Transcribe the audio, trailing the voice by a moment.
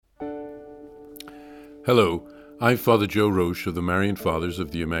Hello, I'm Father Joe Roche of the Marian Fathers of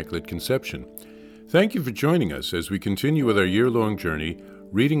the Immaculate Conception. Thank you for joining us as we continue with our year-long journey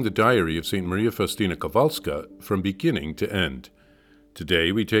reading the diary of St. Maria Faustina Kowalska from beginning to end.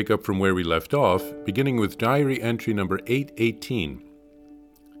 Today we take up from where we left off, beginning with diary entry number 818.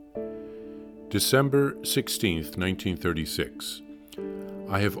 December 16th, 1936.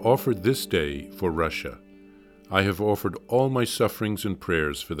 I have offered this day for Russia. I have offered all my sufferings and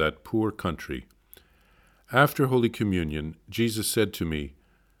prayers for that poor country. After Holy Communion, Jesus said to me,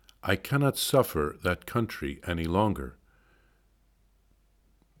 I cannot suffer that country any longer.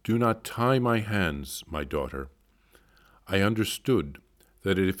 Do not tie my hands, my daughter. I understood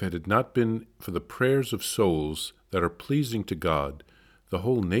that if it had not been for the prayers of souls that are pleasing to God, the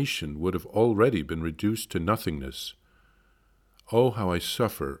whole nation would have already been reduced to nothingness. Oh, how I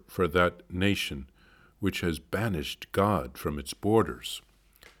suffer for that nation which has banished God from its borders.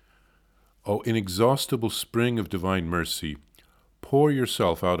 O inexhaustible spring of divine mercy, pour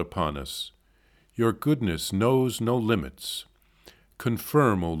yourself out upon us. Your goodness knows no limits.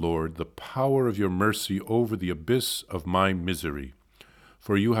 Confirm, O Lord, the power of your mercy over the abyss of my misery,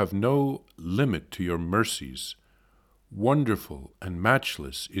 for you have no limit to your mercies. Wonderful and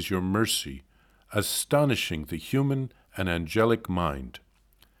matchless is your mercy, astonishing the human and angelic mind.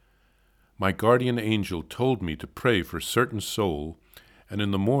 My guardian angel told me to pray for a certain soul, and in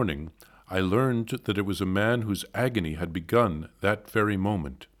the morning I learned that it was a man whose agony had begun that very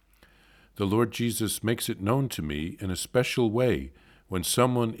moment. The Lord Jesus makes it known to me in a special way when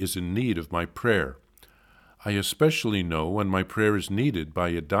someone is in need of my prayer. I especially know when my prayer is needed by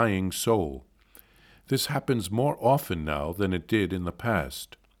a dying soul. This happens more often now than it did in the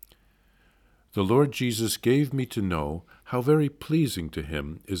past. The Lord Jesus gave me to know how very pleasing to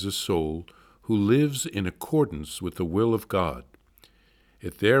him is a soul who lives in accordance with the will of God.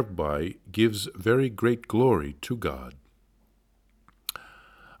 It thereby gives very great glory to God.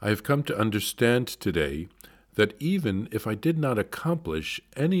 I have come to understand today that even if I did not accomplish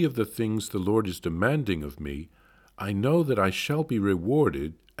any of the things the Lord is demanding of me, I know that I shall be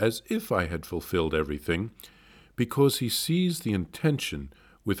rewarded as if I had fulfilled everything, because he sees the intention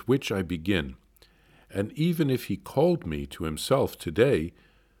with which I begin. And even if he called me to himself today,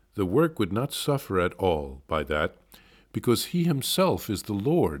 the work would not suffer at all by that, because he himself is the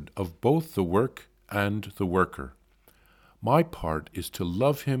Lord of both the work and the worker. My part is to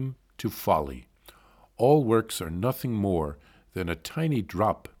love him to folly. All works are nothing more than a tiny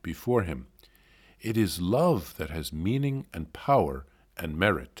drop before him. It is love that has meaning and power and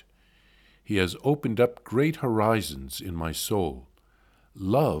merit. He has opened up great horizons in my soul.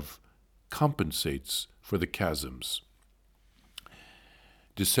 Love compensates for the chasms.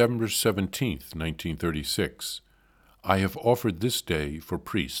 December 17th, 1936. I have offered this day for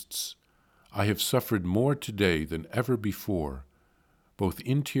priests. I have suffered more today than ever before, both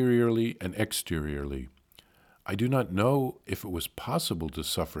interiorly and exteriorly. I do not know if it was possible to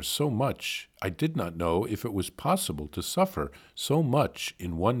suffer so much. I did not know if it was possible to suffer so much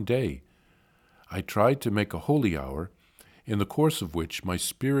in one day. I tried to make a holy hour, in the course of which my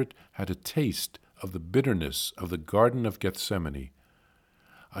spirit had a taste of the bitterness of the Garden of Gethsemane.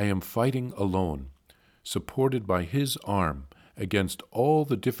 I am fighting alone, supported by his arm against all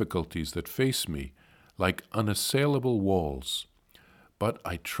the difficulties that face me like unassailable walls. But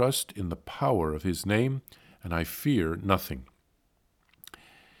I trust in the power of his name, and I fear nothing.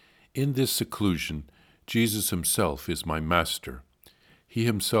 In this seclusion, Jesus himself is my master. He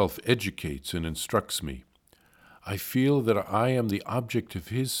himself educates and instructs me. I feel that I am the object of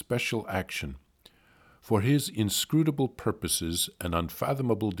his special action. For his inscrutable purposes and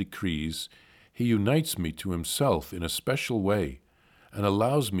unfathomable decrees, he unites me to himself in a special way and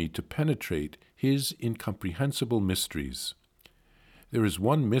allows me to penetrate his incomprehensible mysteries. There is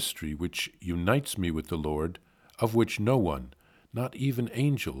one mystery which unites me with the Lord, of which no one, not even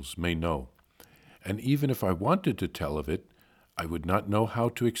angels, may know. And even if I wanted to tell of it, I would not know how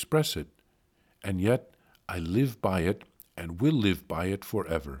to express it. And yet I live by it and will live by it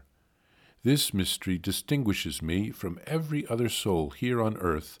forever. This mystery distinguishes me from every other soul here on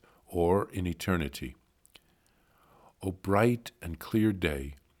earth or in eternity. O bright and clear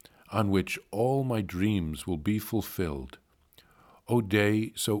day, on which all my dreams will be fulfilled. O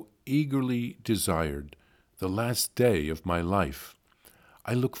day so eagerly desired, the last day of my life.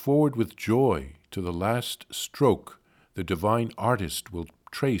 I look forward with joy to the last stroke the divine artist will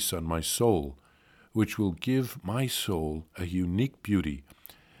trace on my soul, which will give my soul a unique beauty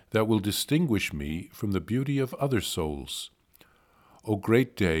that will distinguish me from the beauty of other souls. O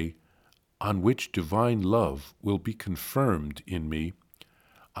great day, on which divine love will be confirmed in me,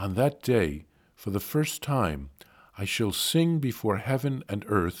 on that day for the first time, I shall sing before heaven and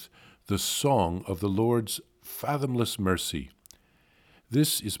earth the song of the Lord's fathomless mercy.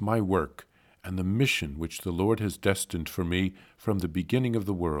 This is my work and the mission which the Lord has destined for me from the beginning of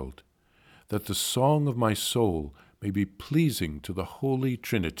the world, that the song of my soul may be pleasing to the Holy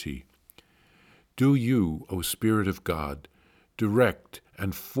Trinity. Do you, O Spirit of God, direct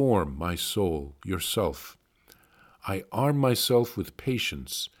and form my soul yourself. I arm myself with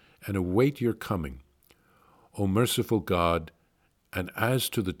patience and await your coming. O merciful God, and as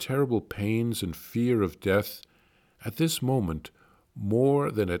to the terrible pains and fear of death, at this moment,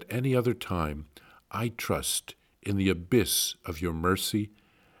 more than at any other time, I trust in the abyss of your mercy,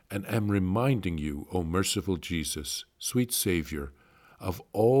 and am reminding you, O merciful Jesus, sweet Savior, of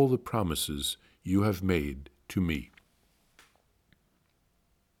all the promises you have made to me.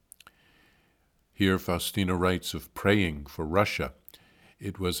 Here Faustina writes of praying for Russia.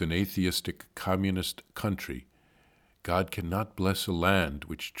 It was an atheistic communist country. God cannot bless a land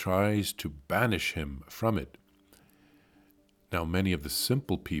which tries to banish him from it. Now, many of the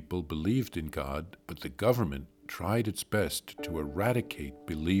simple people believed in God, but the government tried its best to eradicate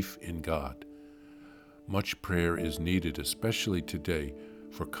belief in God. Much prayer is needed, especially today,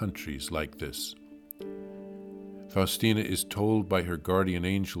 for countries like this. Faustina is told by her guardian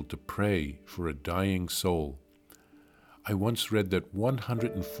angel to pray for a dying soul. I once read that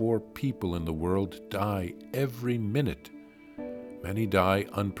 104 people in the world die every minute. Many die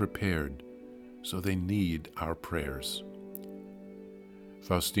unprepared, so they need our prayers.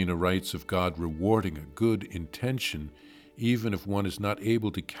 Faustina writes of God rewarding a good intention, even if one is not able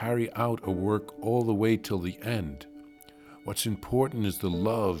to carry out a work all the way till the end. What's important is the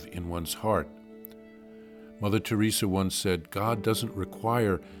love in one's heart. Mother Teresa once said, God doesn't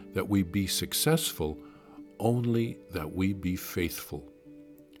require that we be successful, only that we be faithful.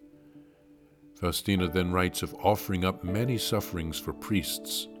 Faustina then writes of offering up many sufferings for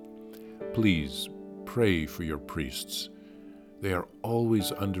priests. Please pray for your priests. They are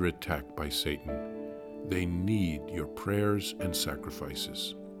always under attack by Satan. They need your prayers and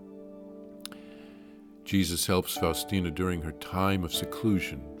sacrifices. Jesus helps Faustina during her time of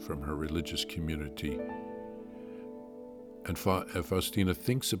seclusion from her religious community. And Faustina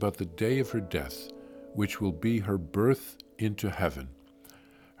thinks about the day of her death, which will be her birth into heaven.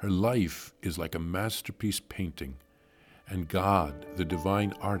 Her life is like a masterpiece painting, and God, the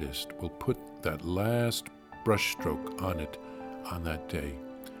divine artist, will put that last brushstroke on it on that day.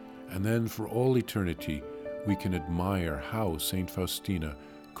 And then for all eternity, we can admire how St. Faustina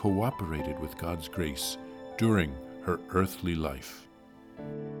cooperated with God's grace during her earthly life.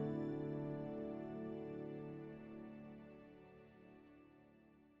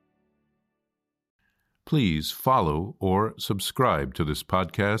 Please follow or subscribe to this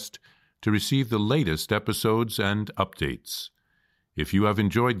podcast to receive the latest episodes and updates. If you have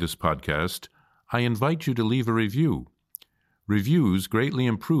enjoyed this podcast, I invite you to leave a review. Reviews greatly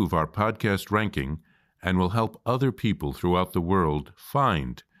improve our podcast ranking and will help other people throughout the world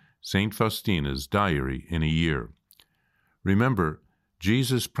find St. Faustina's Diary in a Year. Remember,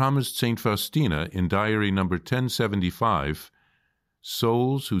 Jesus promised St. Faustina in Diary number 1075,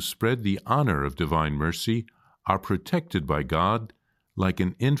 souls who spread the honor of divine mercy are protected by God like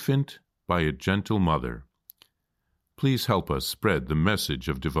an infant by a gentle mother. Please help us spread the message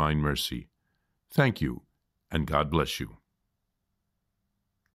of divine mercy. Thank you, and God bless you.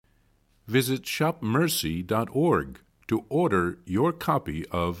 Visit shopmercy.org to order your copy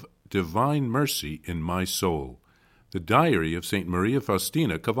of Divine Mercy in My Soul, the Diary of St. Maria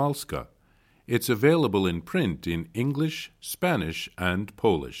Faustina Kowalska. It's available in print in English, Spanish, and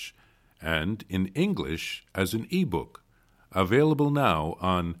Polish, and in English as an ebook, available now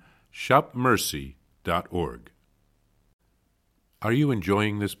on shopmercy.org. Are you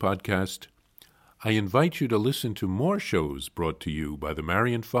enjoying this podcast? I invite you to listen to more shows brought to you by the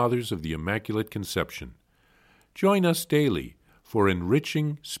Marian Fathers of the Immaculate Conception. Join us daily for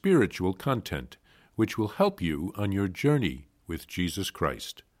enriching spiritual content, which will help you on your journey with Jesus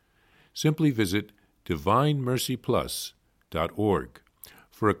Christ. Simply visit DivineMercyPlus.org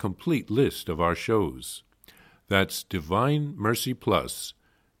for a complete list of our shows. That's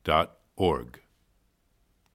DivineMercyPlus.org.